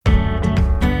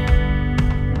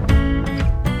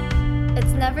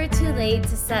late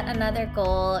to set another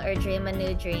goal or dream a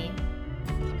new dream.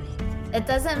 It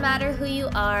doesn't matter who you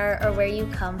are or where you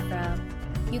come from.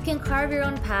 You can carve your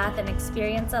own path and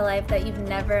experience a life that you've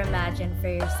never imagined for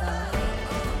yourself.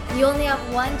 You only have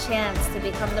one chance to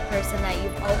become the person that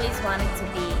you've always wanted to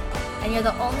be, and you're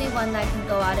the only one that can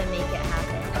go out and make it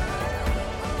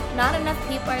happen. Not enough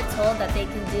people are told that they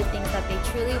can do things that they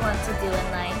truly want to do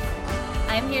in life.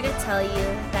 I'm here to tell you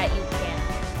that you can.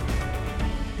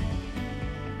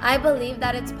 I believe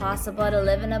that it's possible to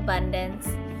live in abundance,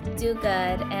 do good,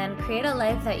 and create a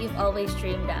life that you've always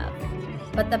dreamed of.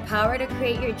 But the power to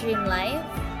create your dream life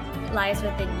lies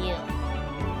within you.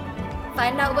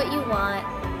 Find out what you want,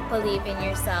 believe in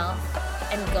yourself,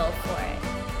 and go for it.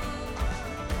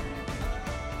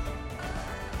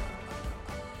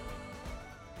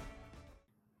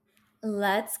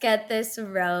 Let's get this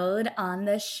road on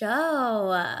the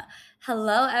show.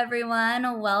 Hello,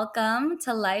 everyone. Welcome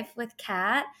to Life with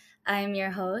Kat. I'm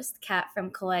your host, Kat from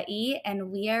Kauai,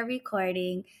 and we are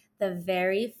recording the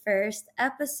very first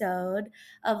episode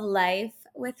of Life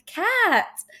with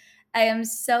Kat. I am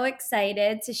so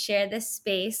excited to share this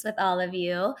space with all of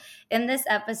you. In this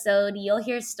episode, you'll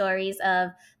hear stories of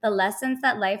the lessons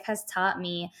that life has taught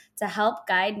me to help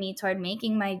guide me toward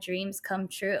making my dreams come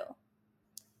true.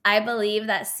 I believe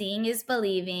that seeing is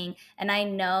believing, and I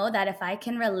know that if I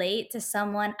can relate to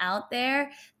someone out there,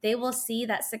 they will see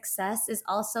that success is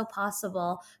also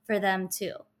possible for them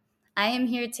too. I am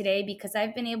here today because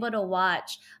I've been able to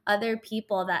watch other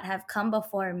people that have come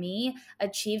before me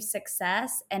achieve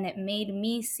success, and it made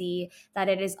me see that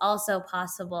it is also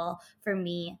possible for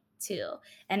me too.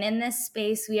 And in this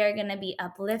space, we are going to be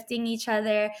uplifting each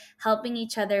other, helping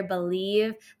each other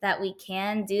believe that we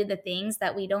can do the things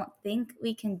that we don't think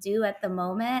we can do at the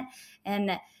moment.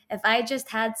 And if I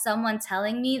just had someone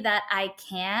telling me that I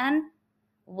can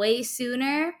way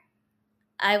sooner,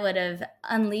 I would have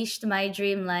unleashed my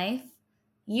dream life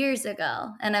years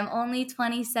ago. And I'm only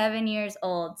 27 years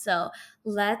old. So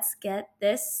let's get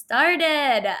this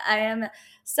started. I am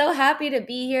so happy to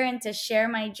be here and to share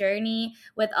my journey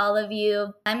with all of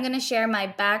you. I'm going to share my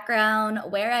background,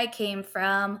 where I came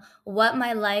from, what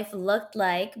my life looked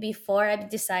like before I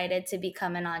decided to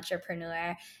become an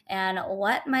entrepreneur, and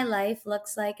what my life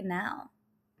looks like now.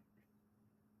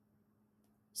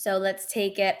 So let's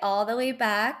take it all the way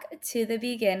back to the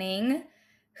beginning.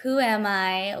 Who am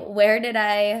I? Where did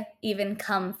I even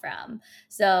come from?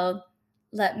 So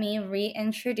let me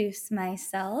reintroduce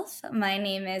myself. My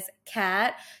name is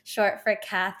Kat, short for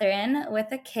Catherine with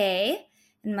a K,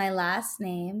 and my last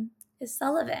name is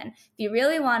Sullivan. If you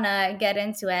really want to get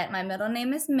into it, my middle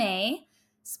name is May,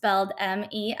 spelled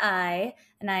M-E-I,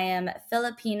 and I am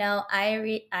Filipino,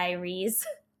 Irish,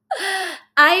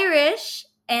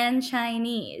 and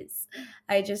Chinese.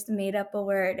 I just made up a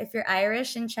word. If you're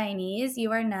Irish and Chinese,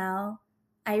 you are now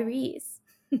Iris.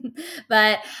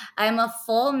 But I'm a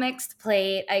full mixed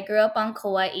plate. I grew up on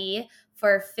Kauai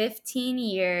for 15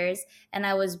 years, and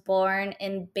I was born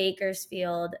in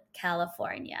Bakersfield,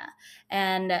 California.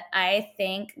 And I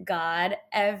thank God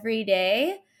every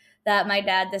day that my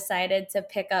dad decided to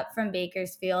pick up from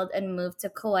Bakersfield and move to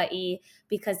Kauai,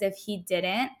 because if he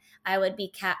didn't, I would be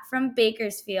Kat from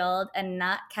Bakersfield and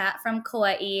not Kat from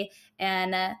Kauai.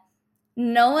 And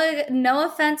no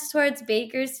offense towards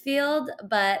Bakersfield,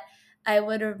 but I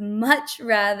would much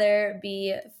rather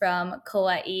be from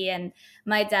Kauai. And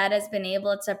my dad has been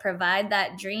able to provide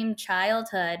that dream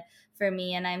childhood for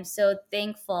me, and I'm so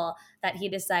thankful that he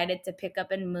decided to pick up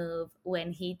and move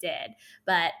when he did.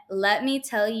 But let me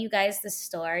tell you guys the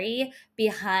story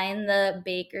behind the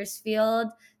Bakersfield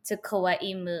to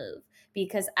Kauai move,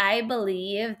 because I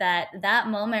believe that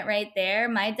moment right there,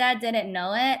 my dad didn't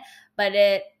know it, but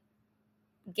it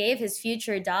gave his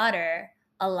future daughter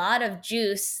a lot of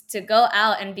juice to go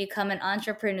out and become an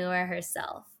entrepreneur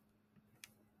herself.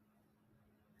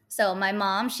 So my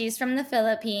mom, she's from the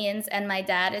Philippines, and my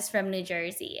dad is from New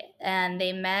Jersey. And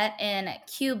they met in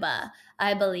Cuba,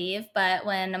 I believe. But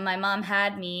when my mom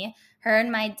had me, her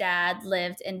and my dad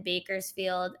lived in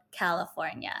Bakersfield,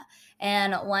 California.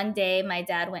 And one day my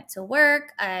dad went to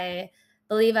work. I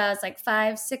believe I was like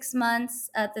 5-6 months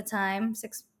at the time,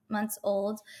 6 months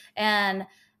old. And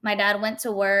my dad went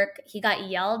to work. He got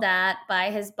yelled at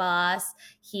by his boss.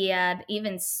 He had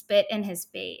even spit in his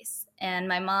face.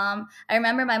 And I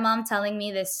remember my mom telling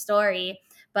me this story,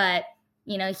 but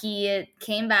he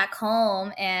came back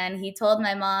home and he told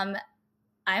my mom,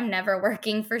 I'm never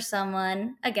working for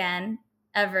someone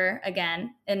ever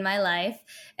again in my life.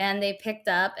 And they picked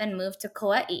up and moved to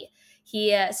Kauai.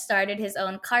 He started his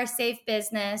own car safe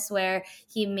business where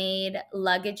he made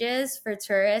luggages for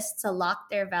tourists to lock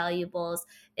their valuables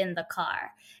in the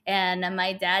car. And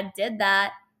my dad did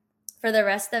that for the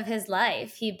rest of his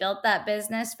life. He built that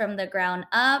business from the ground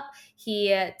up.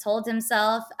 He told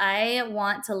himself, I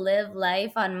want to live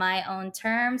life on my own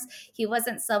terms. He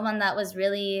wasn't someone that was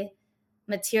really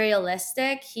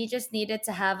materialistic. He just needed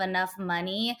to have enough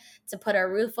money to put a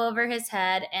roof over his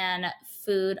head and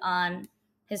food on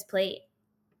his plate.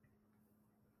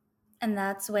 And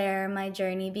that's where my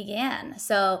journey began.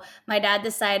 So my dad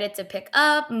decided to pick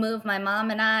up, move my mom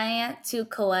and I to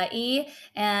Kauai.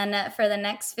 And for the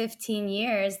next 15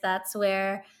 years, that's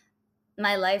where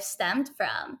my life stemmed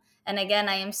from. And again,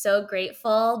 I am so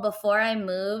grateful. Before I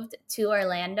moved to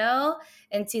Orlando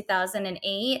in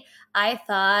 2008, I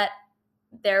thought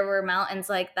there were mountains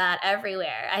like that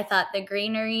everywhere. I thought the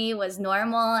greenery was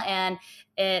normal, and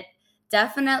it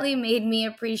definitely made me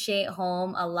appreciate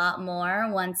home a lot more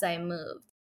once I moved.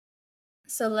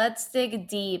 So let's dig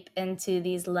deep into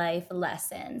these life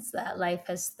lessons that life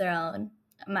has thrown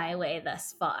my way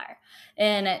thus far.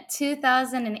 In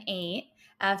 2008,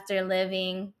 after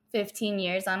living 15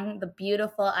 years on the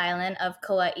beautiful island of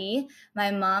Kauai,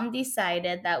 my mom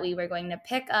decided that we were going to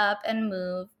pick up and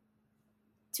move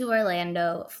to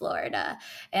Orlando, Florida.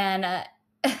 And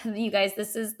you guys,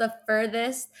 this is the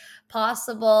furthest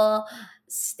possible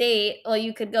state. Well,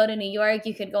 you could go to New York,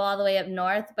 you could go all the way up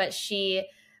north, but she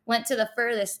went to the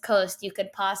furthest coast you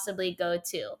could possibly go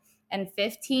to. And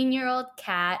 15-year-old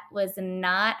Kat was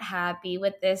not happy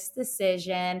with this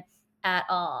decision at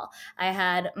all. I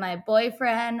had my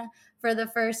boyfriend for the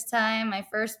first time, my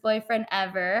first boyfriend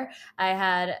ever. I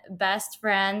had best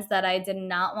friends that I did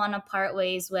not want to part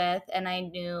ways with, and I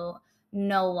knew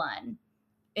no one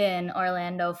in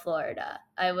Orlando, Florida.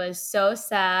 I was so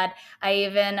sad. I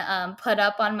even put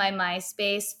up on my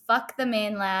MySpace, fuck the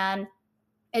mainland.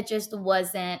 It just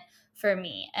wasn't for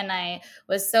me. And I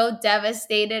was so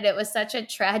devastated. It was such a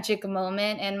tragic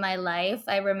moment in my life.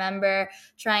 I remember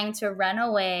trying to run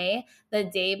away the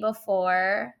day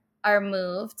before our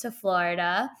move to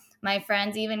Florida. My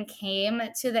friends even came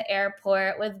to the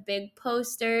airport with big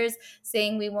posters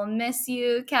saying, "We will miss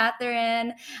you,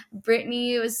 Catherine."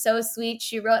 Brittany was so sweet.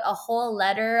 She wrote a whole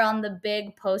letter on the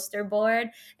big poster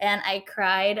board, and I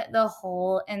cried the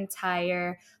whole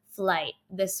entire flight.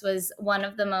 This was one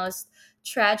of the most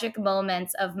tragic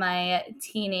moments of my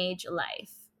teenage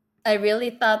life. I really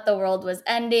thought the world was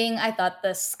ending. I thought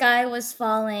the sky was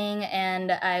falling,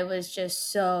 and I was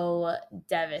just so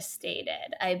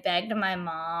devastated. I begged my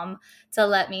mom to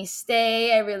let me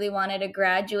stay. I really wanted to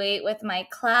graduate with my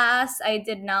class. I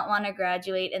did not want to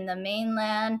graduate in the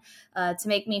mainland. To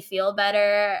make me feel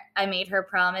better, I made her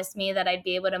promise me that I'd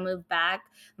be able to move back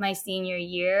my senior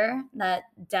year. That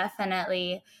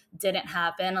definitely didn't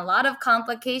happen. A lot of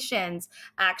complications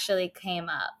actually came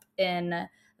up in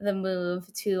the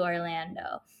move to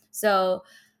Orlando. So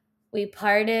we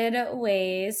parted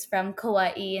ways from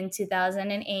Kauai in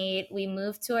 2008. We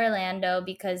moved to Orlando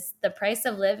because the price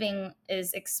of living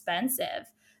is expensive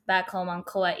back home on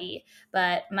Kauai.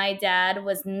 But my dad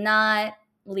was not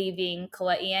leaving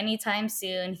Kauai anytime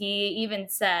soon. He even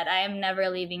said, "I am never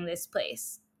leaving this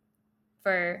place.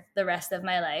 For the rest of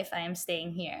my life, I am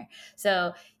staying here."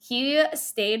 So he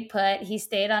stayed put. He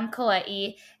stayed on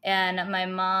Kauai, and my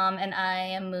mom and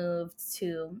I moved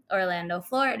to Orlando,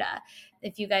 Florida.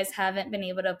 If you guys haven't been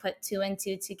able to put two and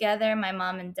two together, my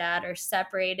mom and dad are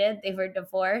separated. They were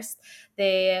divorced.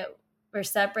 They were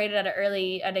separated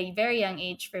at a very young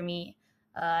age for me.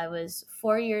 I was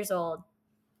 4 years old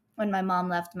when my mom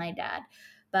left my dad,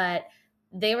 but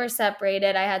they were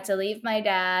separated. I had to leave my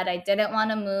dad. I didn't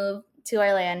want to move to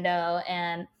Orlando.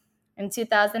 And in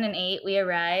 2008, we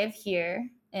arrived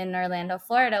here in Orlando,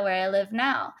 Florida, where I live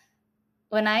now.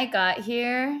 When I got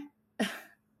here,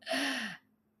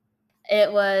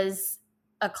 it was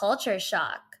a culture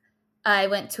shock. I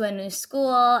went to a new school.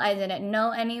 I didn't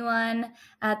know anyone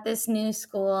at this new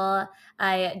school.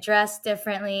 I dressed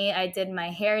differently. I did my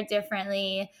hair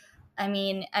differently. I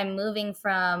mean, I'm moving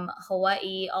from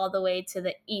Hawaii all the way to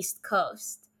the East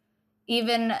Coast.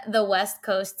 Even the West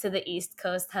Coast to the East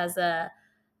Coast has a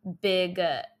big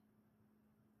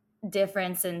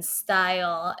difference in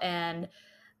style. And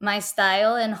my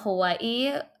style in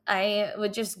Hawaii, I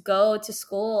would just go to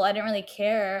school. I didn't really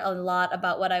care a lot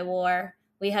about what I wore.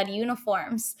 We had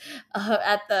uniforms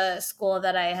at the school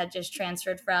that I had just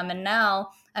transferred from. And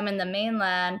now I'm in the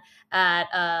mainland at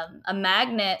a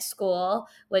magnet school,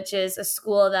 which is a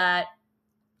school that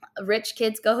rich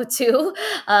kids go to,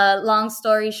 long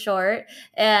story short.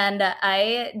 And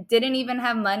I didn't even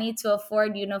have money to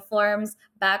afford uniforms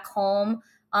back home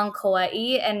on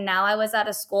Kauai, and now I was at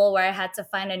a school where I had to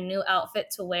find a new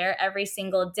outfit to wear every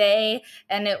single day,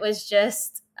 and it was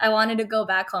just, I wanted to go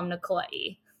back home to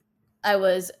Kauai. I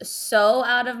was so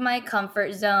out of my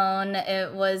comfort zone.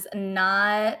 It was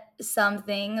not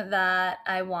something that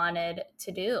I wanted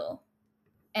to do.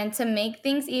 And to make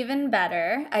things even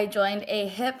better, I joined a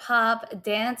hip hop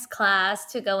dance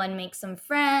class to go and make some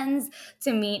friends,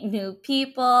 to meet new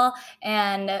people.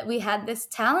 And we had this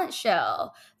talent show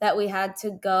that we had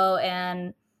to go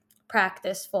and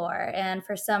practice for. And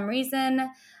for some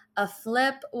reason, a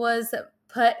flip was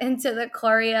put into the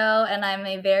choreo, and I'm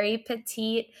a very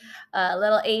petite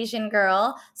little Asian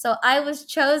girl. So I was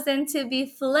chosen to be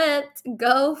flipped.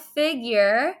 Go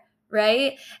figure,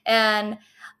 right? And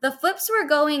the flips were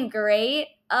going great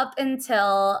up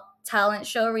until talent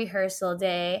show rehearsal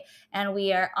day, and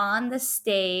we are on the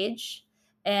stage,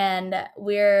 and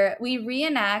we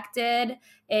reenacted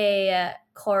a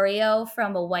choreo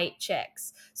from a White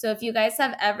Chicks. So if you guys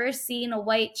have ever seen a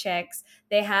White Chicks,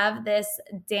 they have this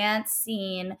dance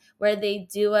scene where they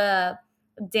do a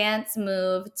dance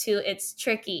move to It's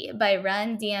Tricky by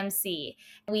Run DMC.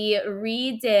 We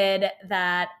redid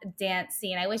that dance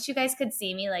scene. I wish you guys could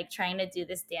see me like trying to do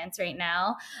this dance right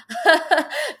now.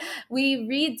 We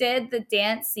redid the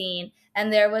dance scene,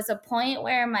 and there was a point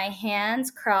where my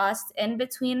hands crossed in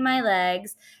between my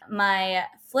legs. My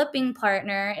flipping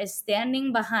partner is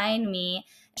standing behind me.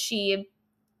 She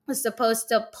was supposed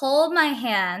to pull my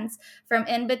hands from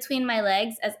in between my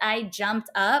legs as I jumped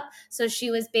up. So she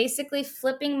was basically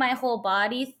flipping my whole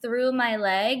body through my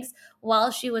legs while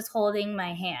she was holding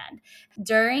my hand.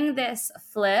 During this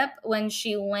flip, when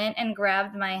she went and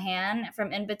grabbed my hand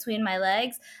from in between my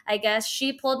legs, I guess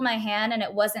she pulled my hand and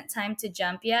it wasn't time to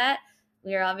jump yet.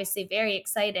 We are obviously very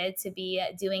excited to be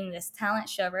doing this talent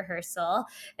show rehearsal.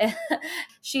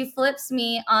 She flips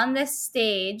me on this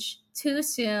stage too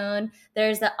soon.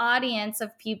 There's an audience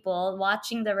of people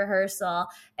watching the rehearsal,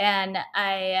 and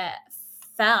I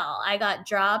fell. I got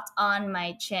dropped on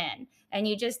my chin, and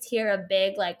you just hear a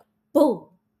big like boom.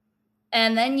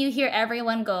 And then you hear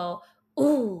everyone go,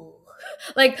 ooh.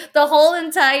 Like the whole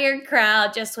entire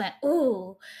crowd just went,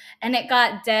 ooh. And it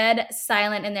got dead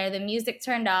silent in there. The music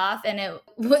turned off, and it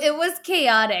was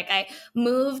chaotic. I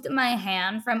moved my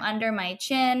hand from under my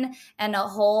chin, and a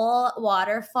whole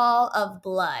waterfall of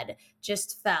blood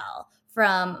just fell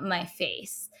from my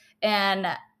face. And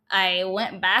I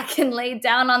went back and laid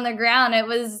down on the ground. It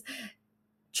was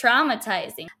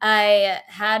traumatizing. I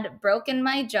had broken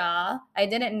my jaw. I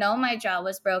didn't know my jaw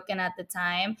was broken at the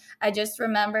time. I just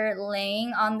remember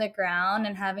laying on the ground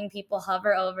and having people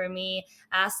hover over me,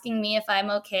 asking me if I'm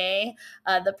okay.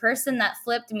 The person that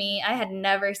flipped me, I had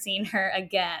never seen her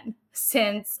again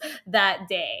since that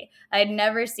day. I'd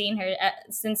never seen her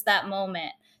since that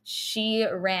moment. She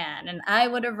ran, and I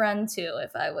would have run too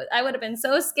if I would have been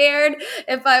so scared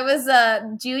if I was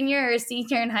a junior or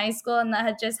senior in high school and that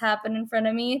had just happened in front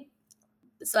of me.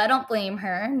 So I don't blame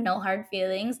her. No hard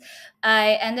feelings.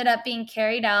 I ended up being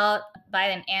carried out by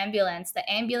an ambulance.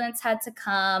 The ambulance had to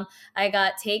come. I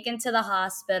got taken to the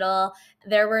hospital.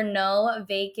 There were no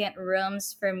vacant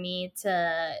rooms for me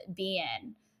to be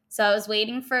in. So I was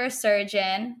waiting for a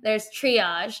surgeon. There's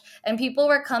triage, and people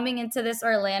were coming into this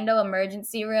Orlando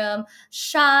emergency room,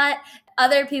 shot.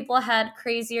 Other people had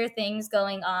crazier things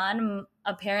going on.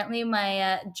 Apparently,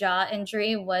 my jaw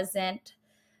injury wasn't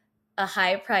a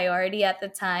high priority at the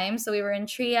time. So we were in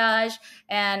triage,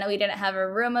 and we didn't have a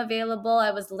room available.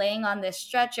 I was laying on this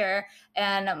stretcher,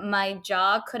 and my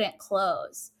jaw couldn't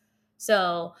close.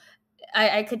 So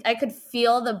I could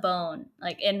feel the bone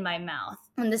like in my mouth.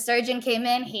 When the surgeon came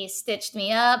in, he stitched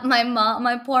me up.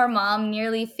 My poor mom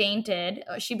nearly fainted.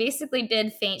 She basically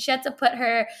did faint. She had to put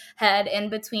her head in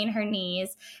between her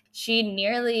knees. She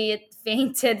nearly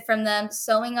fainted from them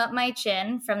sewing up my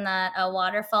chin from that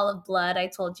waterfall of blood I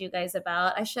told you guys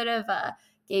about. I should have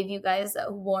gave you guys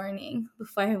a warning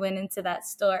before I went into that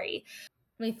story.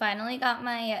 We finally got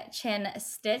my chin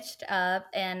stitched up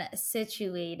and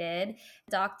situated.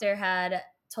 Doctor had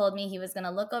told me he was going to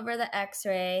look over the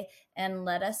x-ray and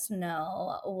let us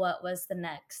know what was the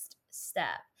next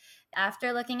step.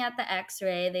 After looking at the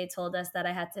x-ray, they told us that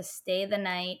I had to stay the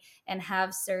night and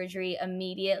have surgery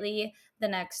immediately the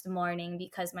next morning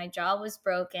because my jaw was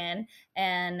broken,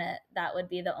 and that would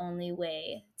be the only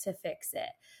way to fix it.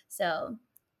 So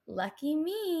lucky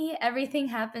me, everything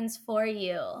happens for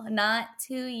you, not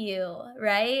to you,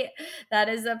 right? That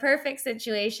is a perfect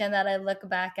situation that I look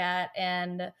back at,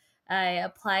 and I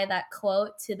apply that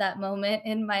quote to that moment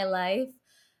in my life.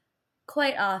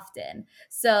 quite often.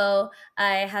 So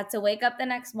I had to wake up the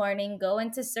next morning, go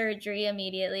into surgery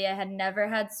immediately. I had never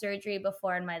had surgery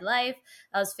before in my life.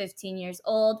 I was 15 years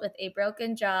old with a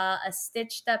broken jaw, a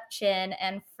stitched up chin,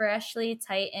 and freshly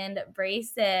tightened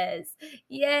braces.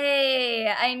 Yay!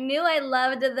 I knew I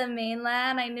loved the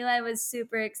mainland. I knew I was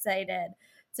super excited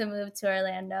to move to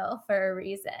Orlando for a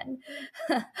reason.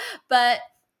 But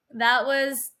that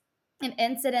was an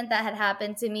incident that had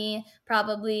happened to me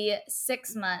probably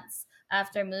 6 months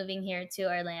after moving here to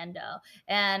Orlando.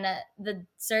 And the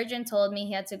surgeon told me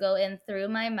he had to go in through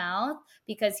my mouth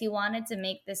because he wanted to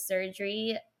make the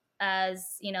surgery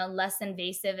as, less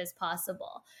invasive as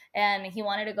possible. And he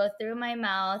wanted to go through my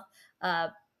mouth,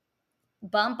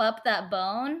 bump up that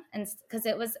bone, and because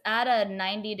it was at a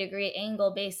 90-degree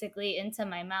angle basically into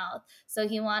my mouth, so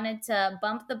he wanted to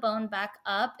bump the bone back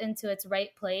up into its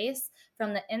right place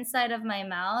from the inside of my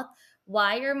mouth,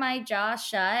 wire my jaw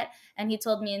shut, and he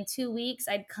told me in 2 weeks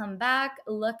I'd come back,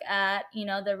 look at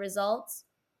the results,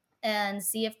 and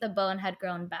see if the bone had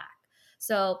grown back.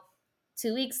 So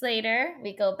 2 weeks later,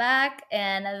 we go back,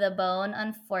 and the bone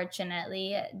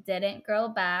unfortunately didn't grow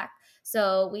back.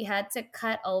 So we had to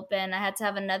cut open. I had to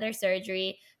have another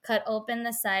surgery, cut open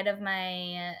the side of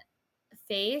my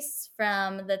face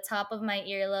from the top of my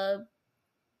earlobe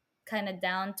kind of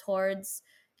down towards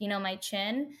my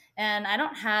chin, and I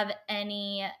don't have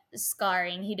any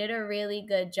scarring. He did a really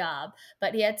good job,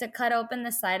 but he had to cut open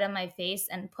the side of my face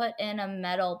and put in a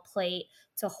metal plate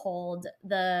to hold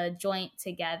the joint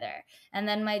together. And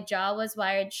then my jaw was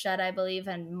wired shut, I believe,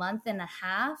 a month and a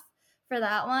half for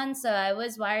that one. So I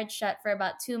was wired shut for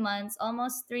about 2 months,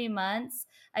 almost 3 months.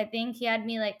 I think he had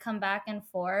me come back and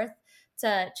forth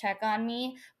to check on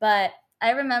me, but I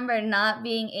remember not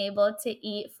being able to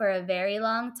eat for a very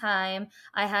long time.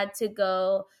 I had to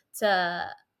go to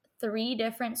 3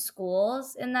 different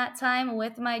schools in that time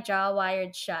with my jaw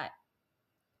wired shut.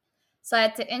 So I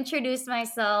had to introduce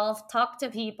myself, talk to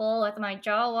people with my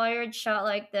jaw wired shut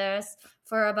like this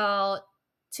for about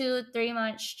 2-3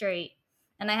 months straight.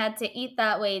 And I had to eat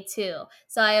that way too.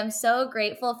 So I am so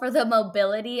grateful for the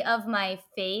mobility of my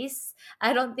face.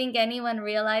 I don't think anyone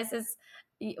realizes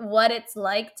what it's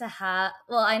like to have.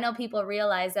 Well, I know people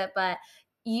realize it, but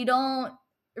you don't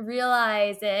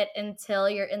realize it until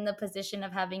you're in the position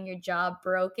of having your jaw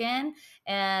broken.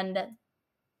 And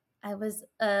I was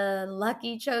a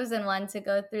lucky chosen one to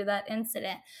go through that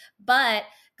incident. But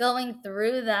going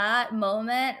through that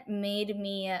moment made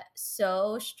me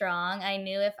so strong. I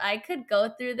knew if I could go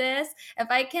through this,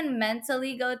 if I can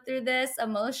mentally go through this,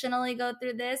 emotionally go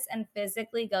through this, and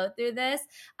physically go through this,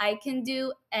 I can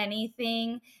do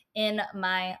anything in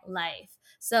my life.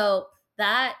 So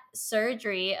that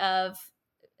surgery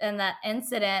and that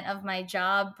incident of my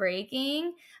jaw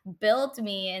breaking built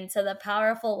me into the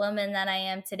powerful woman that I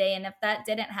am today. And if that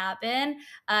didn't happen,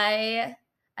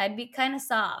 I'd be kind of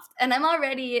soft. And I'm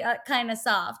already kind of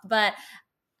soft, but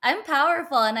I'm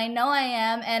powerful and I know I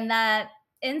am. And that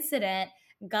incident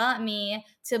got me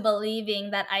to believing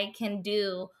that I can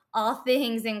do all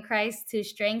things in Christ who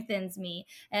strengthens me.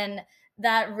 And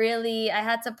that really, I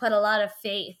had to put a lot of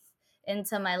faith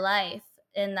into my life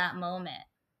in that moment.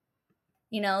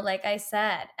 Like I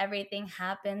said, everything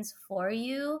happens for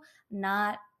you,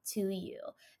 not to you.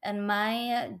 And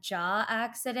my jaw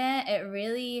accident, it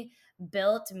really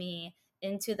built me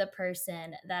into the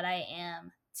person that I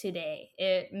am today.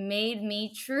 It made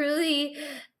me truly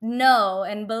know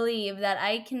and believe that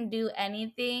I can do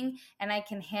anything and I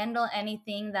can handle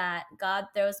anything that God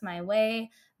throws my way,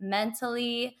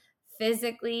 mentally,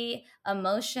 physically,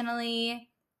 emotionally.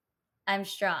 I'm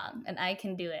strong and I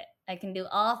can do it. I can do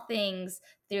all things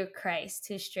through Christ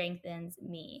who strengthens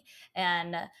me.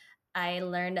 And I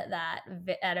learned that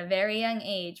at a very young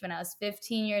age, when I was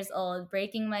 15 years old.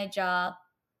 Breaking my jaw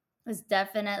was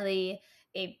definitely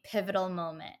a pivotal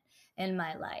moment in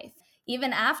my life.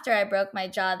 Even after I broke my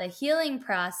jaw, the healing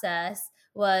process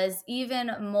was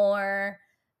even more,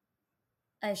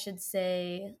 I should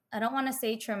say, I don't want to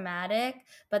say traumatic,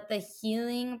 but the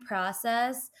healing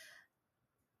process,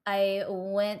 I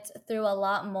went through a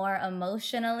lot more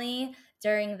emotionally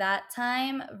during that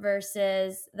time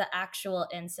versus the actual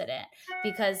incident,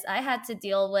 because I had to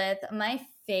deal with my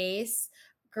face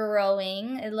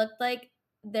growing. It looked like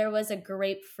there was a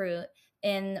grapefruit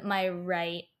in my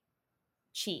right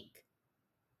cheek.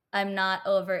 I'm not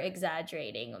over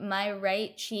exaggerating. My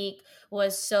right cheek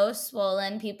was so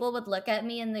swollen. People would look at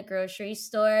me in the grocery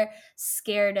store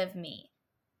scared of me.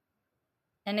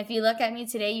 And if you look at me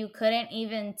today, you couldn't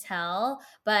even tell,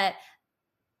 but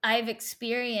I've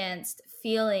experienced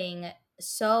feeling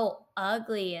so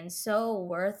ugly and so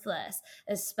worthless,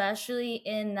 especially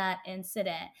in that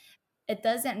incident. it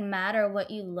doesn't matter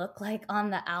what you look like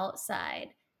on the outside.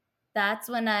 That's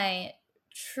when I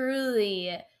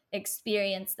truly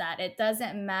experienced that. It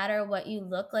doesn't matter what you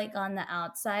look like on the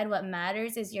outside. What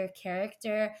matters is your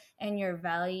character and your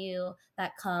value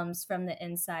that comes from the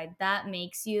inside. That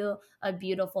makes you a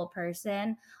beautiful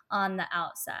person on the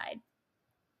outside.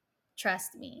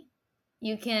 Trust me.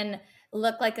 You can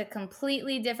look like a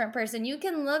completely different person. You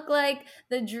can look like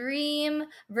the dream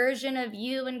version of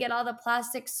you and get all the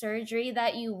plastic surgery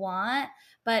that you want.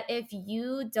 But if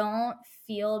you don't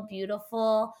feel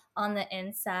beautiful on the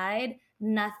inside,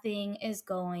 nothing is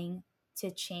going to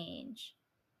change.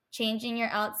 Changing your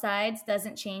outsides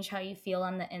doesn't change how you feel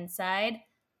on the inside.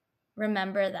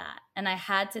 Remember that. And I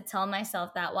had to tell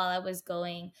myself that while I was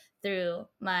going through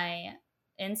my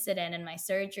incident and my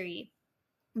surgery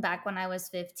back when I was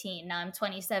 15. Now I'm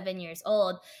 27 years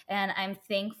old, and I'm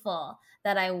thankful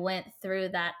that I went through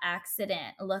that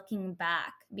accident looking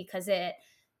back, because it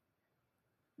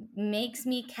makes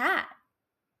me Kat.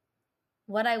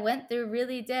 What I went through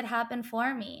really did happen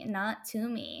for me, not to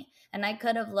me. And I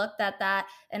could have looked at that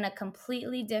in a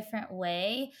completely different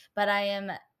way, but I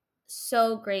am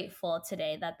so grateful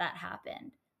today that that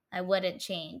happened. I wouldn't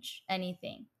change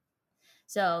anything.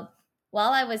 So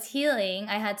while I was healing,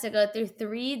 I had to go through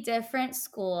 3 different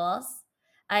schools.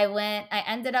 I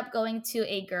ended up going to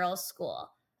a girls'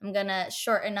 school. I'm going to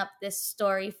shorten up this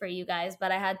story for you guys, but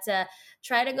I had to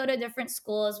try to go to different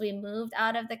schools. We moved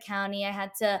out of the county. I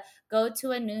had to go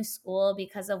to a new school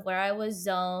because of where I was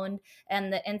zoned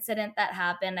and the incident that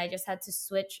happened. I just had to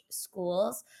switch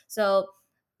schools. So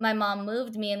my mom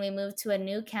moved me and we moved to a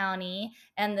new county,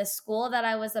 and the school that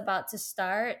I was about to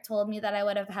start told me that I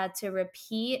would have had to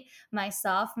repeat my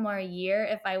sophomore year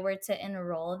if I were to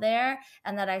enroll there,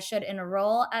 and that I should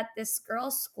enroll at this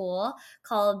girls' school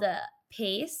called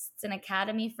PACE. It's an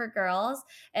academy for girls,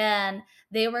 and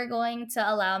they were going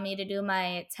to allow me to do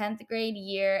my 10th grade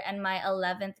year and my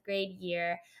 11th grade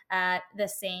year at the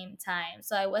same time.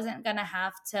 So I wasn't going to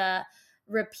have to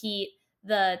repeat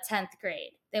the 10th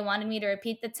grade. They wanted me to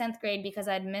repeat the 10th grade because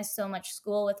I'd missed so much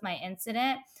school with my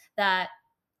incident that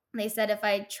they said if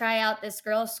I try out this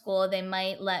girls' school, they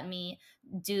might let me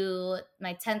do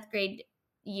my 10th grade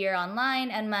year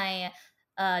online and my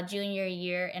junior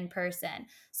year in person.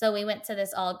 So we went to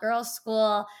this all girls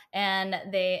school and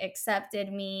they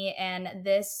accepted me, and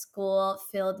this school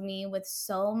filled me with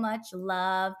so much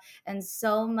love and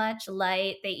so much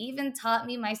light. They even taught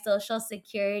me my social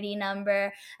security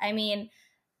number. I mean,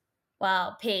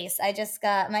 wow, PACE. I just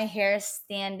got my hair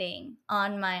standing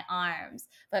on my arms.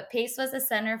 But PACE was a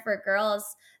center for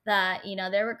girls that,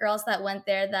 there were girls that went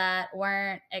there that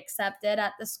weren't accepted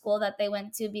at the school that they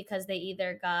went to because they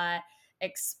either got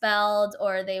expelled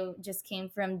or they just came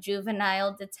from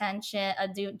juvenile detention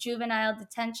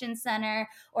center,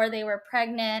 or they were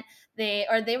pregnant, they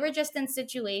were just in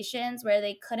situations where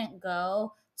they couldn't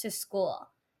go to school.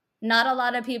 Not a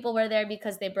lot of people were there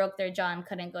because they broke their jaw and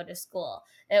couldn't go to school.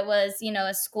 It was,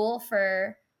 a school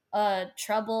for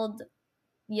troubled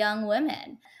young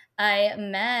women. I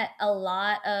met a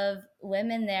lot of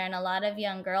women there and a lot of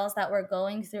young girls that were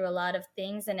going through a lot of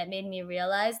things, and it made me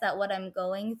realize that what I'm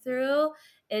going through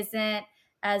isn't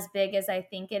as big as I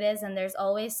think it is, and there's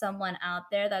always someone out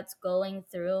there that's going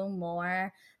through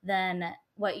more than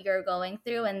what you're going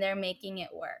through, and they're making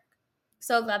it work.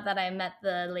 So glad that I met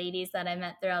the ladies that I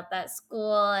met throughout that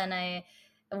school, and I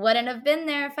wouldn't have been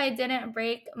there if I didn't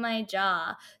break my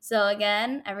jaw. So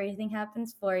again, everything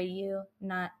happens for you,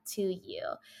 not to you.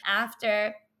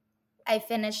 After I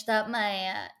finished up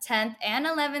my 10th and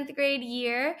 11th grade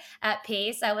year at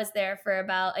PACE, I was there for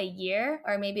about a year,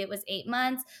 or maybe it was 8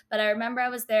 months, but I remember I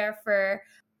was there for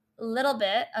a little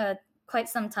bit, quite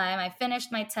some time. I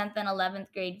finished my 10th and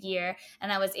 11th grade year,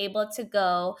 and I was able to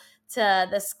go to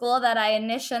the school that I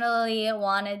initially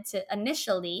wanted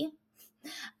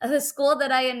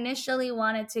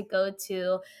to go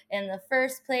to in the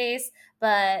first place,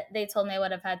 but they told me I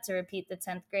would have had to repeat the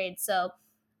 10th grade. So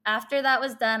after that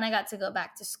was done, I got to go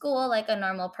back to school like a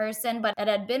normal person, but it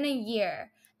had been a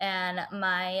year and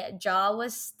my jaw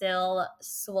was still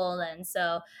swollen.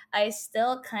 So I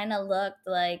still kind of looked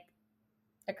like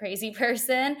a crazy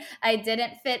person. I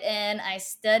didn't fit in. I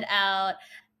stood out.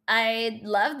 I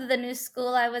loved the new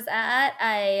school I was at.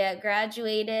 I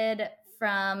graduated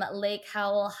from Lake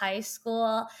Howell High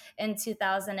School in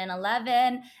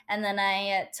 2011, and then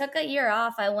I took a year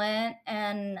off. I went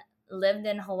and lived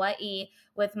in Hawaii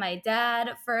with my dad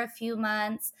for a few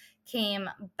months, came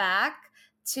back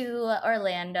to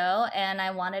Orlando, and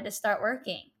I wanted to start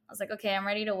working. I was like, okay, I'm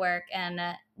ready to work and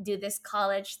do this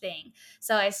college thing.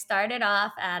 So I started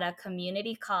off at a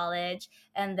community college,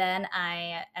 and then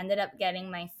I ended up getting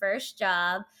my first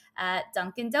job at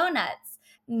Dunkin' Donuts.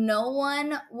 No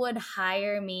one would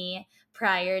hire me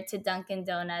prior to Dunkin'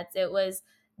 Donuts. It was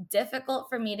difficult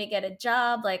for me to get a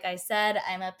job. Like I said,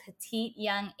 I'm a petite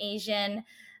young Asian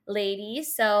lady,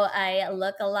 so I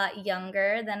look a lot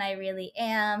younger than I really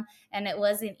am. And it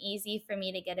wasn't easy for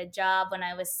me to get a job when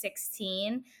I was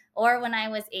 16 or when I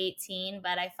was 18,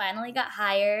 but I finally got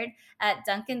hired at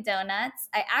Dunkin' Donuts.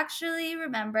 I actually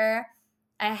remember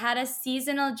I had a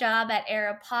seasonal job at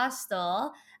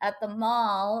Aeropostale at the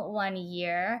mall one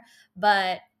year,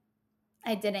 but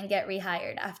I didn't get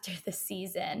rehired after the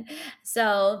season.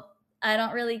 So I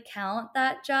don't really count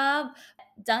that job.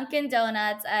 Dunkin'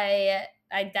 Donuts, I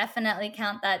definitely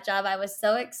count that job. I was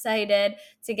so excited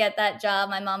to get that job.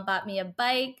 My mom bought me a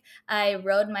bike. I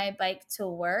rode my bike to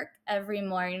work every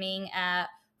morning at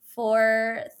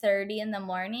 4:30 in the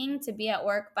morning to be at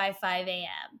work by 5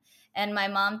 a.m. And my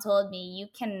mom told me, you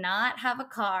cannot have a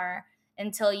car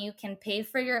until you can pay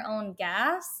for your own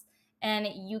gas and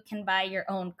you can buy your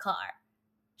own car.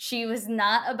 She was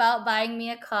not about buying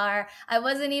me a car. I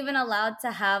wasn't even allowed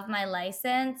to have my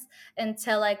license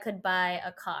until I could buy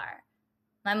a car.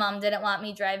 My mom didn't want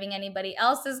me driving anybody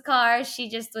else's car. She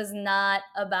just was not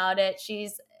about it. She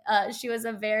was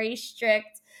a very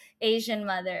strict Asian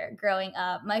mother growing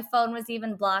up. My phone was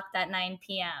even blocked at 9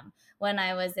 p.m. when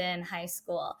I was in high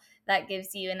school. That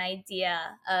gives you an idea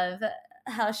of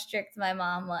how strict my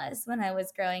mom was when I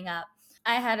was growing up.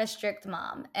 I had a strict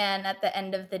mom, and at the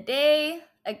end of the day,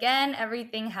 again,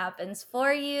 everything happens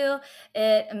for you.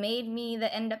 It made me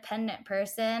the independent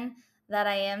person that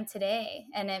I am today.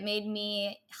 And it made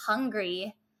me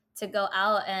hungry to go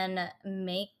out and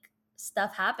make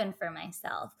stuff happen for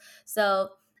myself.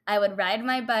 So I would ride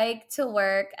my bike to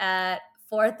work at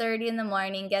 4:30 in the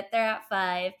morning, get there at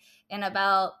 5, and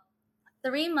about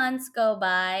 3 months go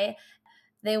by.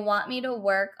 They want me to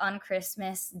work on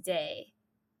Christmas Day,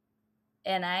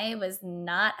 and I was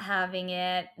not having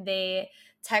it. They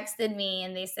texted me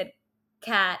and they said,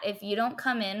 Kat, if you don't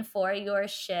come in for your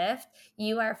shift,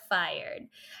 you are fired.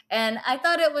 And I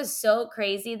thought it was so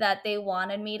crazy that they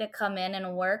wanted me to come in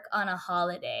and work on a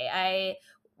holiday. I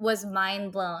was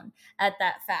mind blown at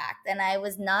that fact, and I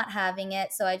was not having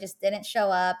it, so I just didn't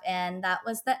show up, and that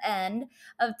was the end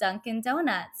of Dunkin'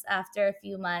 Donuts after a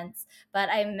few months. But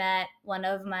I met one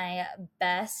of my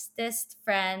bestest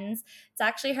friends. It's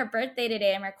actually her birthday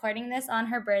today. I'm recording this on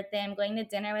her birthday. I'm going to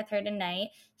dinner with her tonight.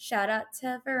 Shout out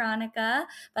to Veronica.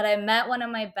 But I met one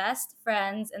of my best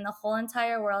friends in the whole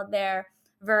entire world there,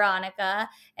 Veronica.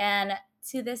 And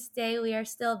to this day, we are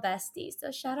still besties. So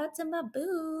shout out to my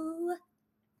boo.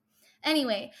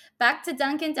 Anyway, back to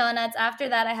Dunkin' Donuts. After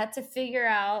that, I had to figure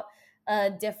out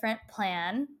a different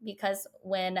plan, because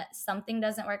when something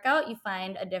doesn't work out, you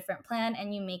find a different plan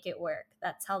and you make it work.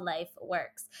 That's how life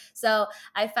works. So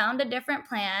I found a different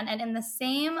plan, and in the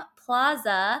same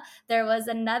plaza, there was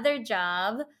another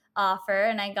job offer,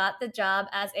 and I got the job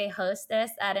as a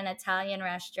hostess at an Italian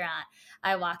restaurant.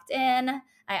 I walked in,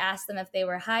 I asked them if they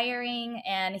were hiring,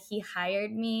 and he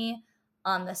hired me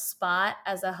on the spot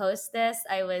as a hostess.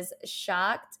 I was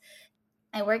shocked.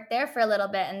 I worked there for a little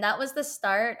bit, and that was the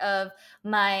start of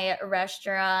my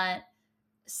restaurant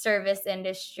service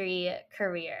industry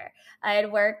career. I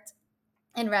had worked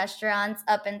in restaurants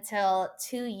up until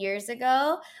 2 years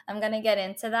ago. I'm going to get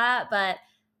into that, but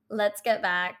let's get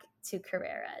back to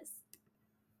Carrera's.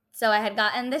 So I had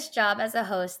gotten this job as a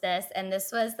hostess, and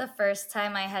this was the first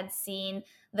time I had seen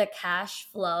the cash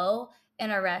flow in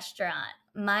a restaurant.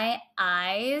 My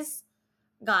eyes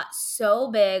got so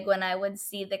big when I would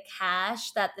see the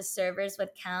cash that the servers would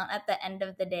count at the end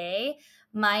of the day.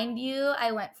 Mind you,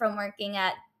 I went from working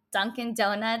at Dunkin'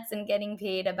 Donuts and getting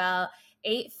paid about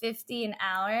 $8.50 an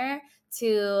hour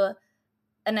to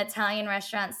an Italian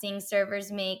restaurant seeing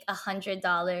servers make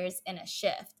 $100 in a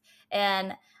shift.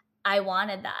 And I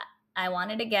wanted that. I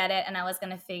wanted to get it, and I was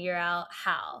going to figure out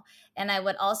how. And I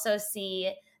would also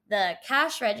see the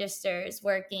cash registers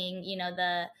working,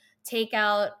 the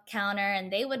takeout counter,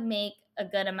 and they would make a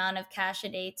good amount of cash a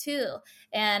day too.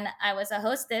 And I was a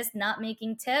hostess, not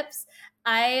making tips.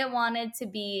 I wanted to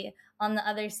be on the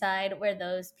other side where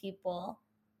those people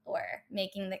were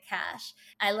making the cash.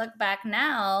 I look back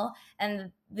now,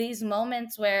 and these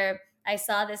moments where I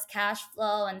saw this cash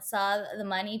flow and saw the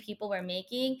money people were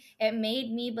making, it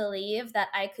made me believe that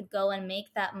I could go and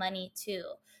make that money too.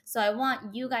 So I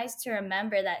want you guys to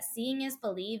remember that seeing is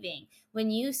believing. When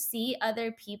you see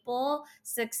other people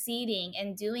succeeding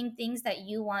and doing things that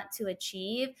you want to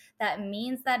achieve, that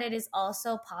means that it is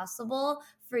also possible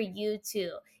for you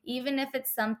too, even if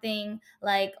it's something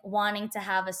like wanting to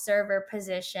have a server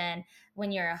position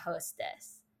when you're a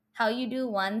hostess. How you do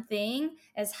one thing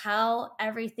is how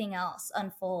everything else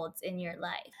unfolds in your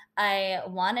life. I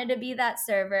wanted to be that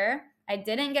server. I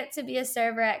didn't get to be a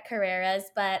server at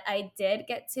Carrera's, but I did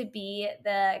get to be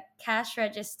the cash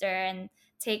register and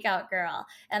takeout girl.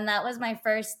 And that was my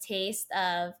first taste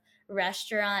of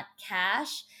restaurant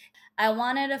cash. I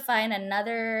wanted to find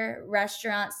another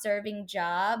restaurant serving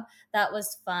job that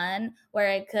was fun, where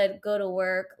I could go to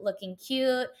work looking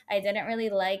cute. I didn't really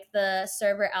like the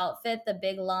server outfit, the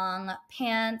big long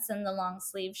pants and the long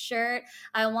sleeve shirt.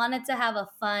 I wanted to have a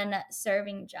fun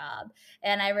serving job.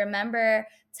 And I remember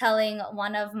telling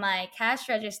one of my cash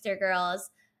register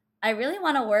girls, I really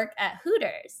want to work at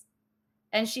Hooters.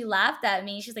 And she laughed at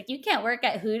me. She's like, "You can't work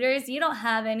at Hooters. You don't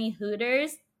have any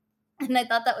Hooters." And I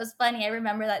thought that was funny. I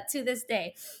remember that to this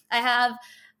day.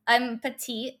 I'm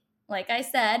petite, like I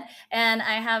said, and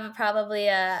I have probably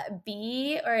a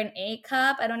B or an A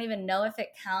cup. I don't even know if it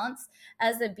counts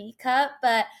as a B cup,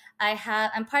 but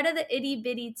I'm part of the itty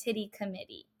bitty titty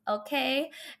committee.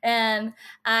 Okay. And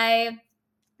I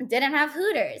didn't have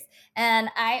Hooters, and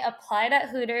I applied at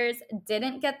Hooters,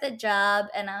 didn't get the job.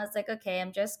 And I was like, okay,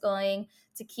 I'm just going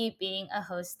to keep being a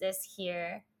hostess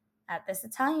here at this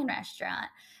Italian restaurant.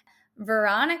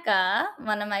 Veronica,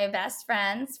 one of my best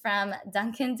friends from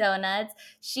Dunkin' Donuts,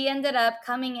 she ended up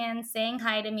coming in saying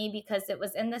hi to me because it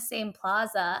was in the same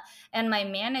plaza. And my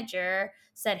manager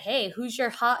said, "Hey, who's your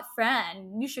hot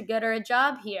friend? You should get her a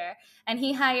job here." And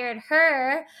he hired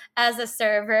her as a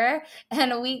server,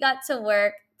 and we got to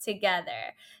work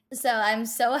together. So I'm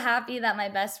so happy that my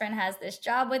best friend has this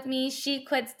job with me. She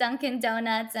quits Dunkin'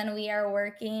 Donuts, and we are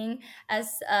working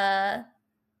as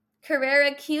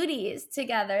Carrera Cuties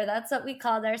together. That's what we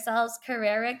called ourselves,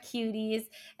 Carrera Cuties.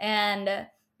 And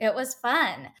it was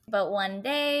fun. But one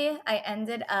day I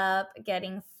ended up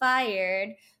getting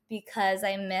fired because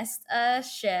I missed a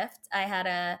shift. I had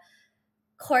a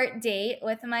court date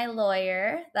with my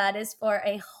lawyer. That is for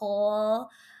a whole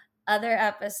other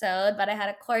episode. But I had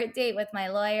a court date with my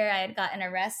lawyer. I had gotten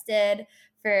arrested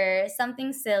for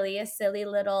something silly, a silly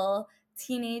little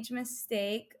teenage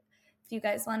mistake. If you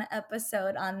guys want an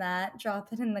episode on that,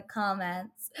 drop it in the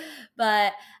comments.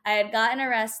 But I had gotten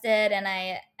arrested, and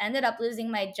I ended up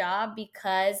losing my job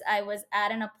because I was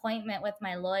at an appointment with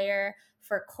my lawyer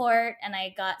for court, and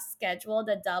I got scheduled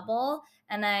a double,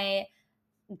 and I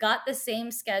got the same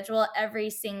schedule every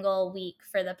single week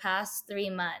for the past 3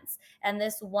 months. And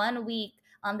this one week,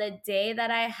 on the day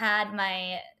that I had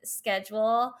my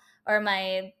schedule or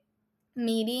my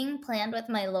meeting planned with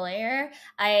my lawyer,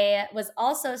 I was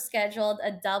also scheduled a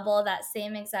double that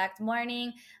same exact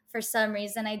morning. For some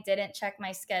reason, I didn't check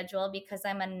my schedule because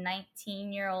I'm a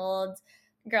 19-year-old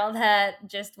girl that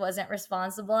just wasn't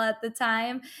responsible at the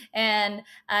time. And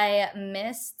I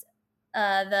missed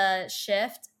the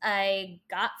shift. I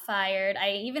got fired.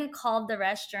 I even called the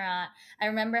restaurant. I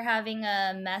remember having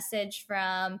a message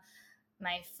from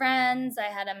my friends.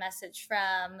 I had a message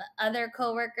from other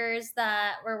coworkers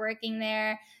that were working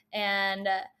there, and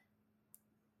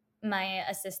my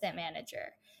assistant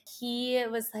manager. He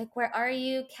was like, "Where are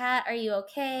you, Kat? Are you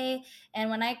okay?"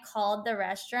 And when I called the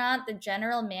restaurant, the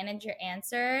general manager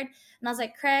answered, and I was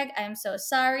like, "Craig, I'm so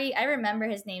sorry." I remember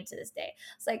his name to this day.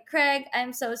 It's like, "Craig,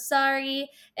 I'm so sorry."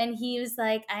 And he was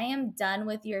like, "I am done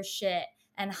with your shit,"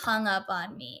 and hung up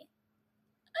on me.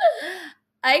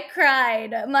 I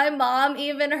cried. My mom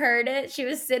even heard it. She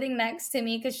was sitting next to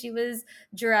me because she was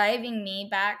driving me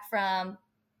back from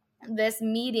this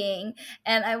meeting,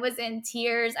 and I was in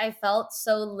tears. I felt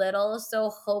so little, so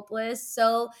hopeless,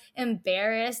 so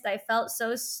embarrassed. I felt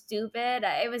so stupid.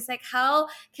 I was like, how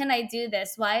can I do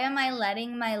this? Why am I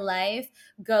letting my life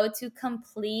go to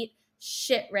complete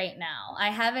shit right now? I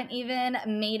haven't even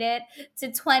made it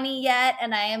to 20 yet,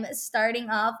 and I am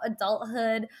starting off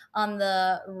adulthood on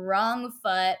the wrong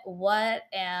foot. What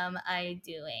am I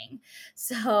doing?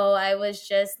 So I was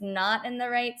just not in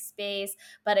the right space.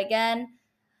 But again,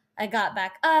 I got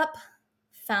back up,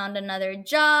 found another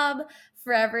job.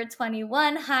 Forever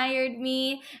 21 hired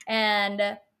me,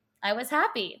 and I was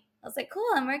happy. I was like, cool,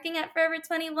 I'm working at Forever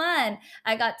 21.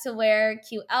 I got to wear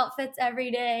cute outfits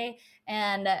every day,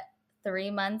 and 3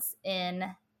 months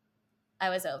in, I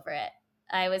was over it.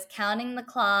 I was counting the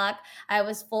clock. I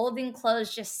was folding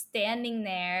clothes, just standing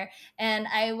there, and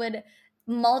I would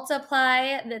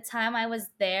multiply the time I was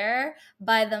there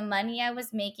by the money I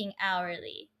was making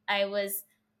hourly. I was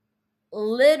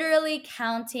literally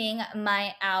counting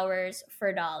my hours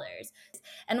for dollars.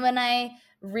 And when I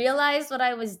realized what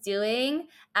I was doing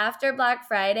after Black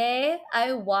Friday,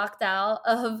 I walked out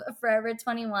of Forever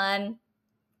 21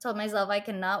 told myself I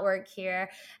cannot work here.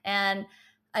 And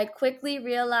I quickly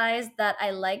realized that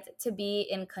I liked to be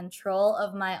in control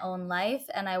of my own life,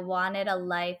 and I wanted a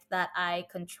life that I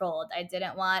controlled. I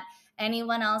didn't want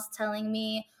anyone else telling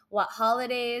me what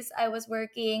holidays I was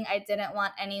working. I didn't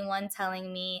want anyone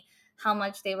telling me how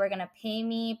much they were going to pay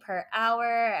me per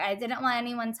hour. I didn't want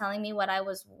anyone telling me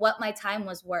what my time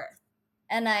was worth.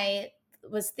 And I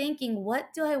was thinking,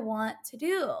 what do I want to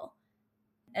do?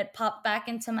 It popped back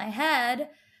into my head.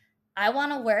 I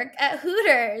want to work at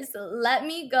Hooters. Let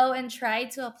me go and try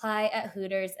to apply at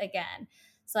Hooters again.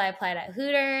 So I applied at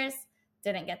Hooters,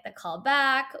 didn't get the call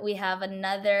back. We have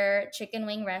another chicken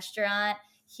wing restaurant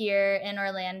here in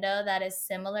Orlando that is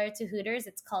similar to Hooters.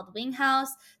 It's called Wing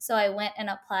House. So I went and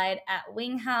applied at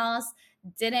Wing House,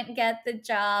 didn't get the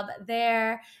job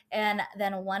there. And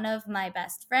then one of my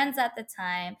best friends at the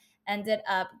time ended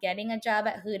up getting a job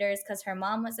at Hooters because her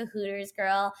mom was a Hooters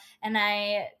girl. And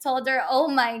I told her, oh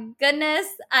my goodness,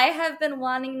 I have been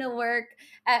wanting to work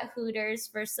at Hooters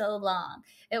for so long.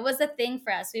 It was a thing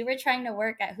for us. We were trying to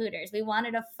work at Hooters. We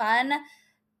wanted a fun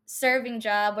serving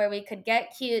job where we could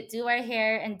get cute, do our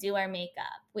hair, and do our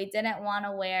makeup. We didn't want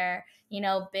to wear,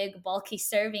 big, bulky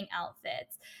serving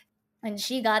outfits. When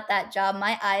she got that job,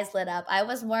 my eyes lit up. I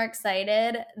was more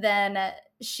excited than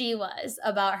she was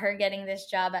about her getting this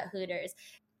job at Hooters.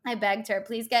 I begged her,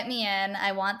 please get me in.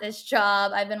 I want this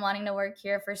job. I've been wanting to work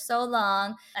here for so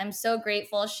long. I'm so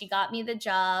grateful she got me the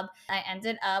job. I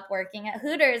ended up working at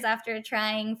Hooters after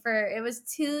trying it was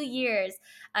 2 years.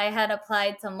 I had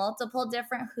applied to multiple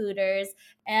different Hooters,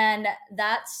 and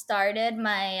that started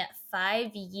my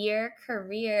 5-year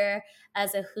career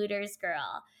as a Hooters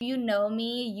girl. You know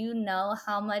me, you know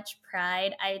how much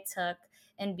pride I took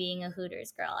in being a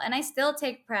Hooters girl. And I still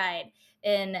take pride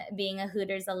in being a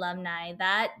Hooters alumni.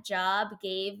 That job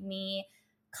gave me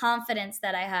confidence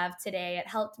that I have today. It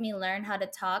helped me learn how to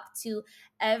talk to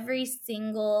every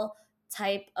single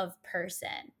type of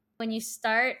person. When you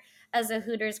start as a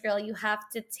Hooters girl, you have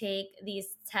to take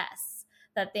these tests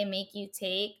that they make you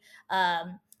take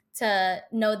to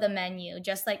know the menu,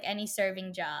 just like any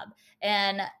serving job.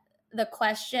 And the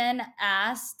question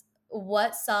asked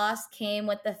what sauce came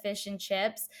with the fish and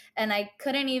chips, and I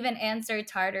couldn't even answer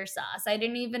tartar sauce. I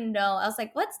didn't even know. I was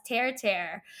like, what's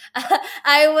tartare?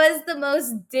 I was the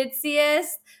most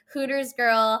ditziest Hooters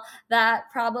girl that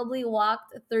probably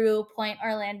walked through Point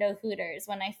Orlando Hooters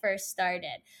when I first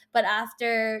started. But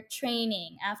after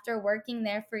training, after working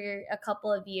there for a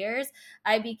couple of years,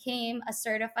 I became a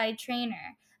certified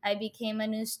trainer. I became a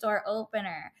new store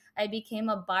opener. I became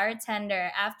a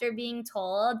bartender after being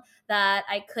told that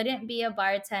I couldn't be a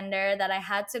bartender, that I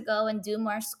had to go and do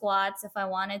more squats if I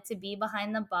wanted to be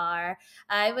behind the bar.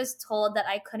 I was told that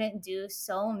I couldn't do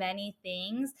so many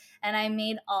things, and I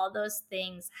made all those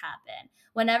things happen.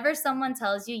 Whenever someone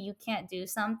tells you you can't do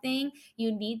something,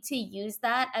 you need to use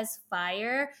that as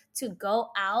fire to go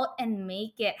out and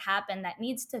make it happen. That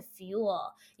needs to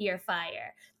fuel your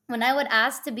fire. When I would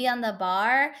ask to be on the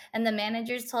bar and the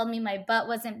managers told me my butt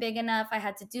wasn't big enough, I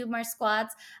had to do more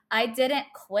squats, I didn't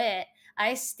quit.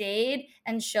 I stayed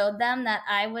and showed them that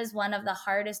I was one of the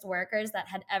hardest workers that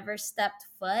had ever stepped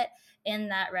foot in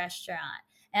that restaurant.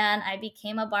 And I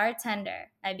became a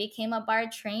bartender. I became a bar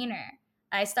trainer.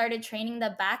 I started training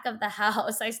the back of the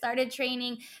house. I started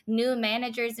training new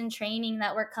managers in training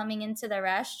that were coming into the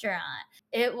restaurant.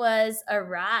 It was a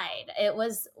ride. It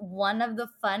was one of the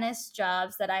funnest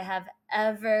jobs that I have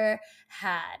ever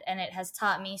had. And it has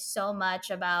taught me so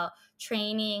much about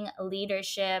training,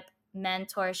 leadership,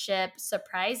 mentorship.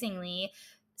 Surprisingly,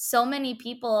 so many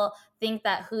people think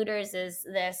that Hooters is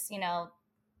this,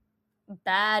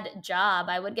 bad job.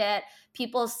 I would get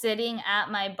people sitting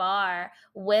at my bar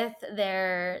with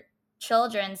their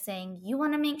children saying, you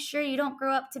want to make sure you don't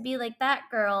grow up to be like that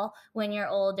girl when you're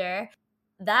older.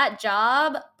 That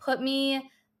job put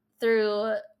me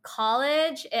through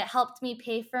college. It helped me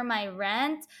pay for my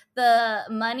rent. The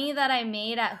money that I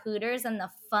made at Hooters and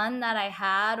the fun that I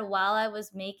had while I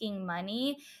was making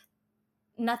money,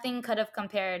 nothing could have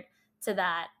compared to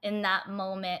that in that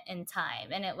moment in time.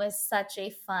 And it was such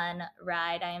a fun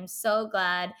ride. I am so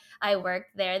glad I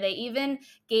worked there. They even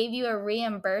gave you a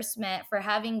reimbursement for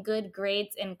having good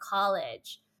grades in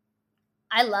college.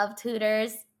 I loved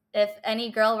Hooters. If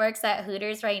any girl works at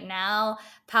Hooters right now,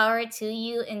 power to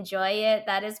you. Enjoy it.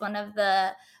 That is one of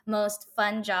the most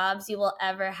fun jobs you will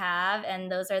ever have.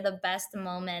 And those are the best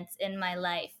moments in my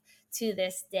life to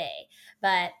this day.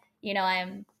 But,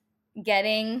 I'm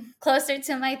getting closer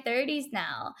to my 30s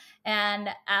now. And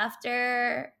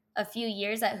after a few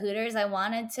years at Hooters, I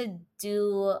wanted to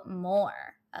do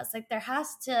more. I was like, there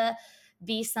has to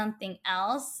be something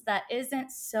else that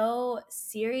isn't so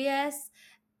serious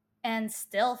and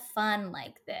still fun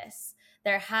like this.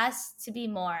 There has to be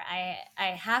more. I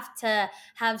have to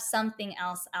have something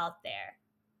else out there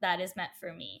that is meant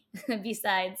for me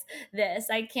besides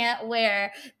this. I can't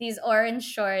wear these orange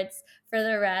shorts for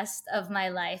the rest of my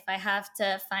life. I have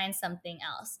to find something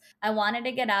else. I wanted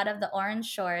to get out of the orange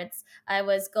shorts. I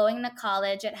was going to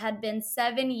college. It had been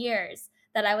 7 years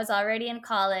that I was already in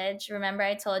college. Remember,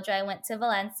 I told you I went to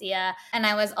Valencia, and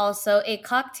I was also a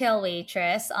cocktail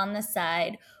waitress on the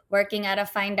side, working at a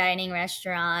fine dining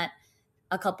restaurant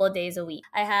a couple of days a week.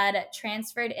 I had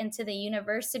transferred into the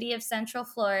University of Central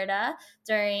Florida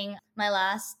during my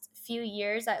last few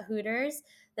years at Hooters.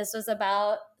 This was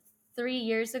about 3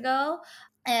 years ago.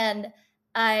 And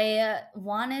I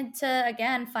wanted to,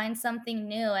 again, find something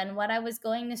new. And what I was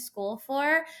going to school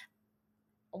for,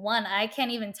 one, I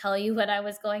can't even tell you what I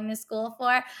was going to school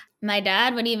for. My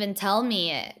dad would even tell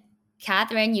me,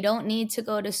 Catherine, you don't need to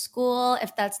go to school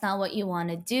if that's not what you want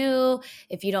to do.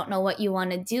 If you don't know what you want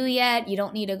to do yet, you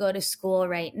don't need to go to school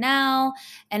right now.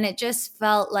 And it just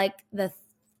felt like the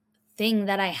thing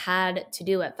that I had to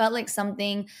do. It felt like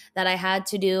something that I had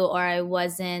to do, or I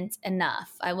wasn't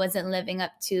enough. I wasn't living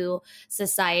up to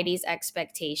society's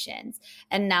expectations.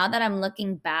 And now that I'm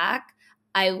looking back,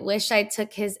 I wish I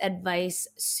took his advice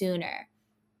sooner.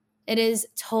 It is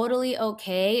totally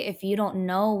okay if you don't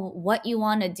know what you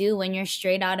want to do when you're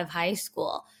straight out of high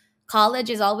school. College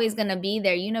is always going to be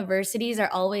there. Universities are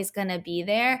always going to be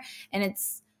there. And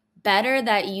it's better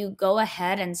that you go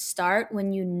ahead and start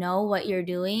when you know what you're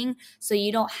doing, so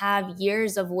you don't have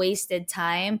years of wasted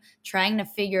time trying to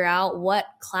figure out what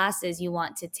classes you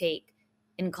want to take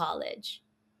in college.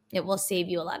 It will save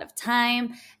you a lot of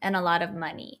time and a lot of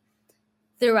money.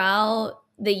 Throughout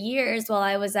the years while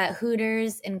I was at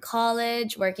Hooters in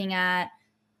college, working at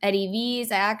Eddie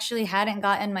V's, I actually hadn't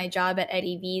gotten my job at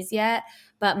Eddie V's yet,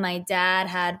 but my dad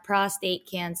had prostate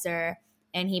cancer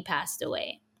and he passed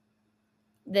away.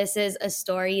 This is a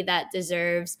story that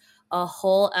deserves a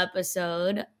whole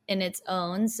episode in its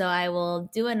own, so I will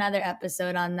do another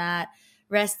episode on that.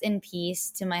 Rest in peace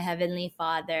to my Heavenly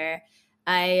Father.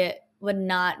 I would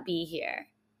not be here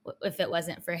if it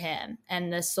wasn't for him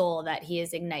and the soul that he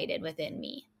has ignited within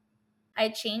me. I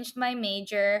changed my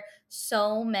major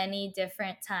so many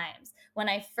different times. When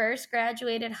I first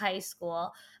graduated high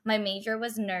school, my major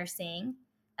was nursing,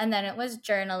 and then it was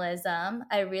journalism.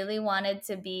 I really wanted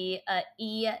to be a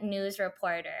e-news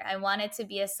reporter. I wanted to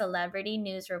be a celebrity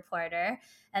news reporter.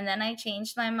 And then I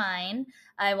changed my mind.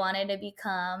 I wanted to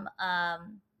become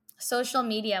social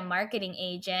media marketing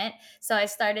agent. So I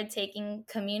started taking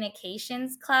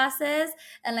communications classes,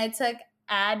 and I took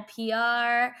ad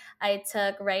PR. I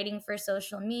took writing for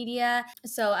social media.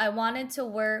 So I wanted to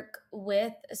work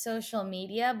with social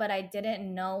media, but I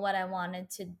didn't know what I wanted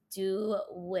to do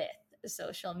with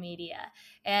social media.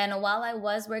 And while I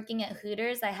was working at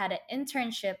Hooters, I had an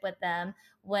internship with them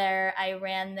where I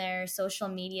ran their social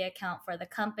media account for the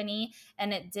company,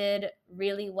 and it did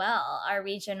really well. Our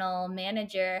regional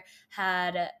manager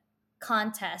had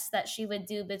contests that she would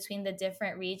do between the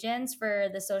different regions for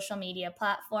the social media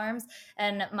platforms,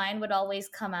 and mine would always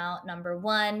come out number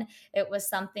one. It was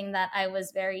something that I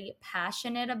was very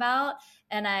passionate about,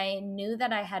 and I knew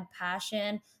that I had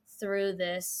passion through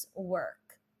this work.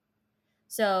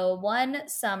 So one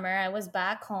summer I was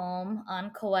back home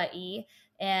on Kauai,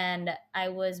 and I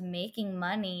was making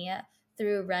money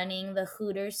through running the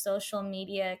Hooters social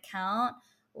media account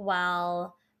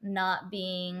while not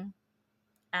being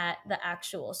at the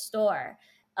actual store.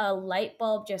 A light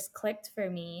bulb just clicked for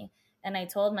me, and I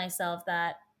told myself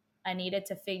that I needed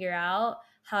to figure out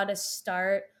how to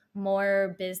start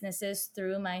more businesses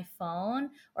through my phone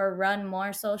or run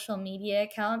more social media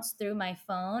accounts through my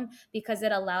phone, because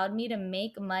it allowed me to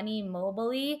make money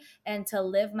mobily and to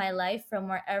live my life from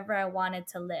wherever I wanted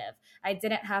to live. I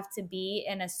didn't have to be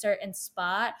in a certain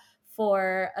spot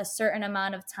for a certain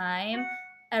amount of time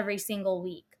every single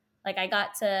week. Like, I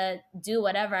got to do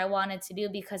whatever I wanted to do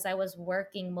because I was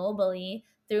working mobily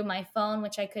through my phone,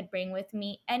 which I could bring with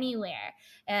me anywhere.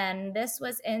 And this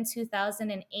was in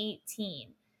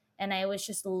 2018. And I was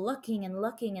just looking and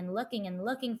looking and looking and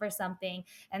looking for something.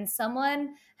 And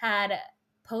someone had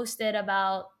posted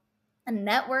about a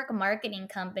network marketing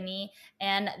company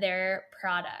and their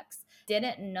products.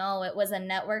 Didn't know it was a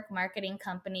network marketing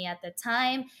company at the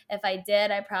time. If I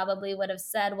did, I probably would have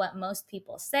said what most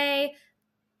people say: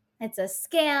 it's a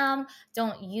scam.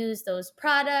 Don't use those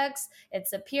products.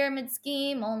 It's a pyramid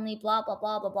scheme. Only blah, blah,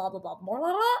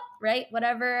 blah, right?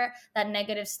 Whatever that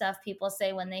negative stuff people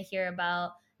say when they hear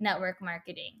about network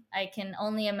marketing. I can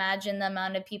only imagine the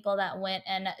amount of people that went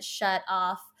and shut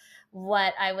off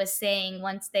what I was saying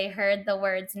once they heard the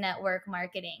words network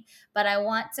marketing. But I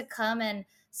want to come and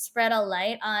spread a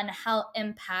light on how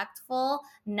impactful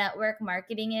network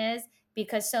marketing is,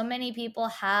 because so many people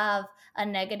have a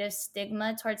negative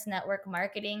stigma towards network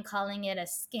marketing, calling it a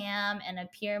scam and a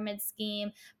pyramid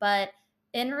scheme. But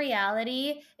in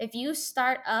reality, if you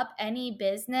start up any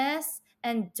business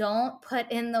and don't put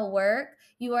in the work,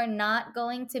 you are not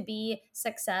going to be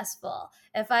successful.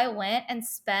 If I went and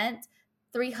spent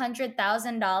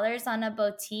 $300,000 on a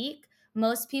boutique,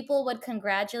 most people would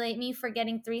congratulate me for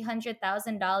getting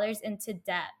 $300,000 into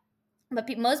debt.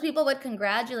 But most people would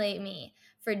congratulate me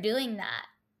for doing that.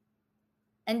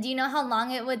 And do you know how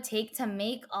long it would take to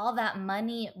make all that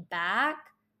money back?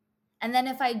 And then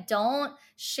if I don't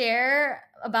share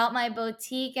about my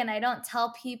boutique and I don't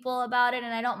tell people about it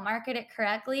and I don't market it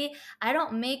correctly, I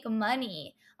don't make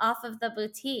money off of the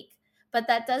boutique. But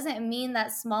that doesn't mean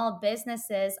that small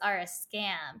businesses are a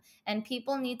scam. And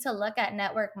people need to look at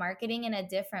network marketing in a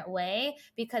different way,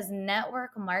 because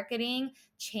network marketing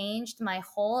changed my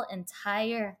whole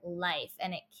entire life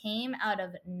and it came out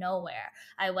of nowhere.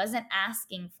 I wasn't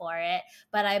asking for it,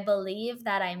 but I believe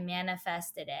that I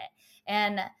manifested it.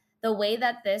 And the way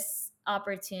that this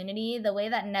opportunity, the way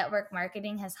that network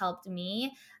marketing has helped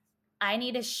me, I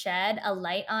need to shed a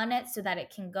light on it so that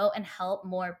it can go and help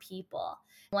more people.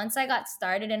 Once I got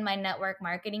started in my network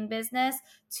marketing business,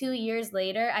 2 years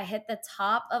later, I hit the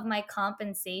top of my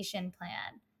compensation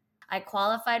plan. I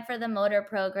qualified for the motor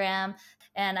program,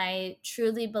 and I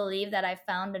truly believe that I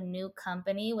found a new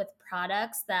company with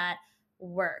products that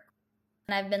work.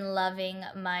 And I've been loving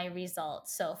my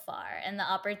results so far. And the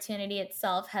opportunity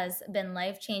itself has been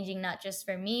life-changing, not just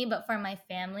for me, but for my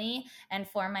family and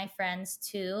for my friends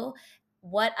too.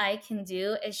 What I can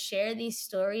do is share these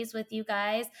stories with you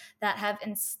guys that have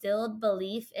instilled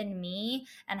belief in me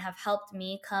and have helped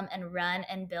me come and run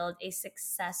and build a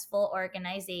successful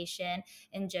organization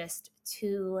in just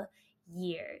 2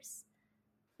 years.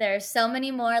 There are so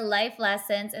many more life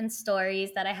lessons and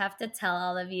stories that I have to tell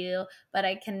all of you, but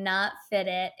I cannot fit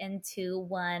it into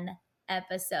one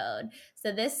episode.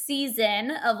 So this season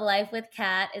of Life with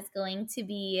Kat is going to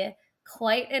be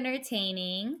quite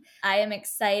entertaining. I am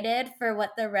excited for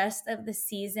what the rest of the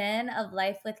season of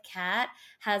Life with Kat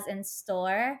has in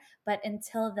store. But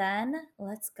until then,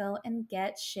 let's go and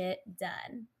get shit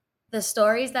done. The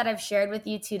stories that I've shared with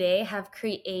you today have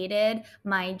created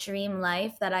my dream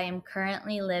life that I am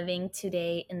currently living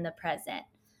today in the present.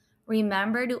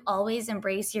 Remember to always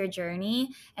embrace your journey,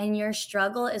 and your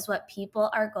struggle is what people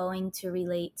are going to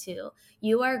relate to.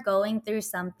 You are going through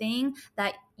something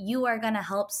that you are going to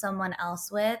help someone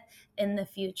else with in the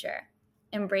future.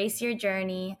 Embrace your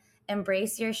journey,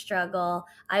 embrace your struggle.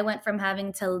 I went from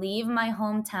having to leave my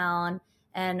hometown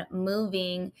and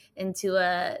moving into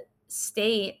a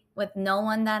state with no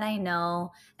one that I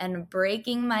know and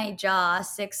breaking my jaw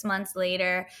 6 months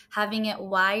later, having it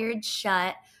wired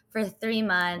shut for 3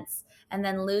 months, and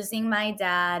then losing my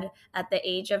dad at the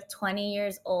age of 20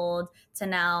 years old, to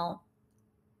now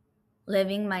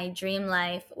living my dream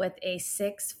life with a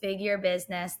 6-figure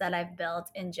business that I've built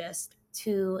in just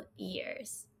 2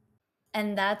 years.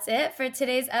 And that's it for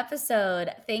today's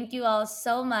episode. Thank you all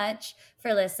so much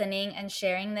for listening and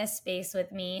sharing this space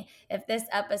with me. If this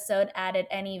episode added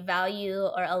any value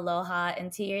or aloha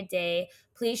into your day,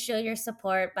 please show your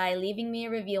support by leaving me a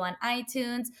review on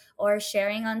iTunes or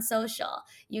sharing on social.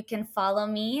 You can follow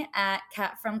me at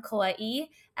Kat from Kauai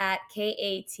at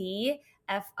KatFromKauai.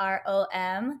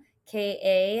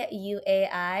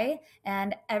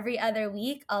 And every other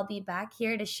week, I'll be back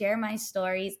here to share my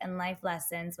stories and life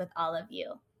lessons with all of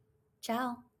you.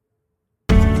 Ciao.